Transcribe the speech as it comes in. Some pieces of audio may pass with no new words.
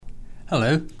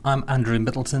Hello, I'm Andrew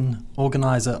Middleton,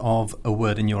 organiser of A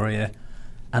Word in Your Ear,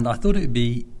 and I thought it would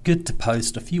be good to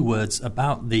post a few words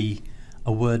about the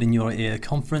A Word in Your Ear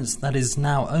conference that is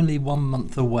now only 1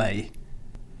 month away.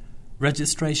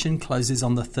 Registration closes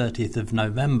on the 30th of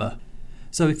November,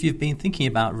 so if you've been thinking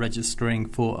about registering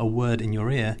for A Word in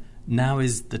Your Ear, now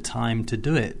is the time to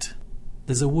do it.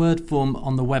 There's a Word form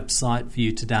on the website for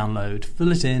you to download,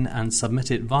 fill it in and submit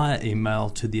it via email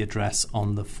to the address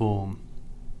on the form.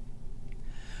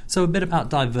 So a bit about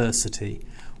diversity.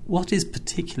 What is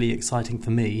particularly exciting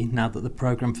for me, now that the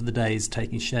programme for the day is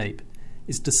taking shape,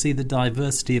 is to see the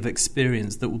diversity of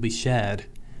experience that will be shared.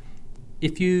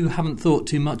 If you haven't thought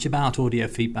too much about audio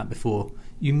feedback before,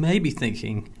 you may be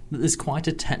thinking that there's quite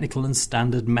a technical and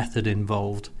standard method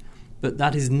involved, but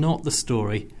that is not the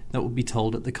story that will be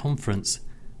told at the conference.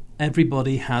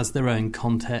 Everybody has their own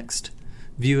context,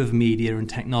 view of media and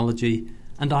technology,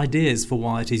 and ideas for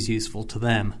why it is useful to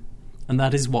them. And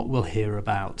that is what we'll hear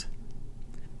about.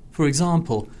 For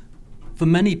example, for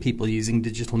many people using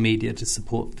digital media to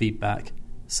support feedback,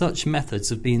 such methods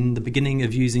have been the beginning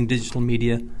of using digital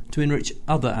media to enrich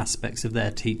other aspects of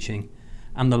their teaching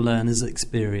and the learner's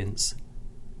experience.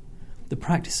 The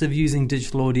practice of using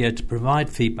digital audio to provide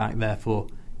feedback, therefore,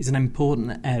 is an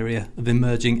important area of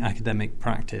emerging academic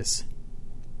practice.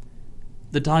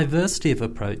 The diversity of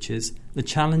approaches, the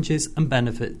challenges and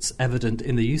benefits evident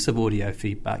in the use of audio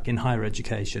feedback in higher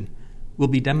education will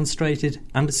be demonstrated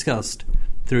and discussed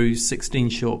through 16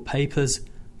 short papers,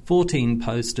 14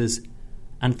 posters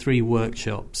and 3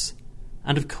 workshops,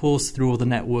 and of course through all the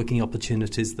networking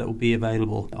opportunities that will be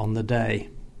available on the day.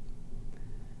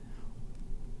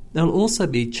 There will also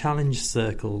be challenge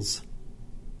circles.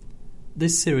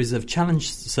 This series of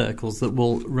challenge circles that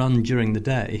will run during the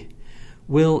day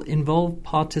will involve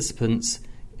participants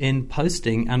in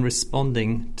posting and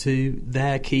responding to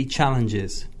their key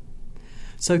challenges.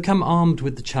 So come armed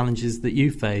with the challenges that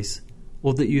you face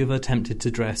or that you have attempted to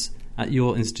address at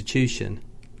your institution.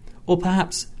 Or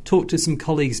perhaps talk to some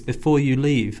colleagues before you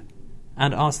leave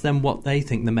and ask them what they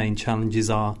think the main challenges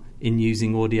are in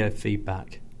using audio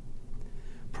feedback.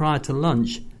 Prior to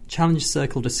lunch, challenge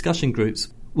circle discussion groups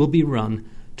will be run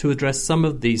to address some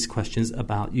of these questions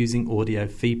about using audio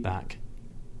feedback.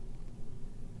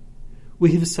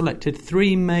 We have selected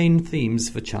 3 main themes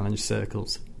for challenge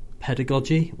circles: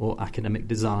 pedagogy or academic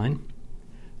design,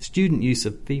 student use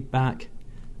of feedback,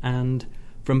 and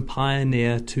from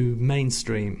pioneer to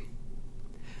mainstream.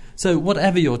 So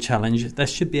whatever your challenge, there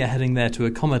should be a heading there to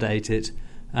accommodate it,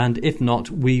 and if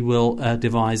not, we will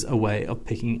devise a way of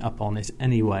picking up on it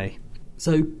anyway.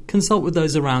 So consult with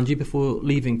those around you before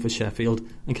leaving for Sheffield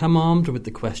and come armed with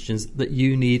the questions that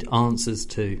you need answers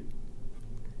to.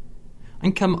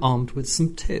 And come armed with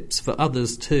some tips for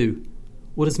others too.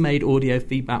 What has made audio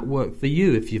feedback work for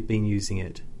you if you've been using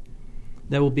it?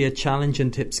 There will be a challenge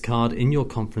and tips card in your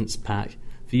conference pack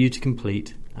for you to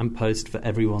complete and post for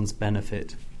everyone's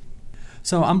benefit.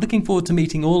 So I'm looking forward to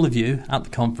meeting all of you at the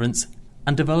conference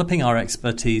and developing our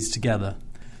expertise together.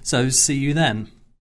 So see you then.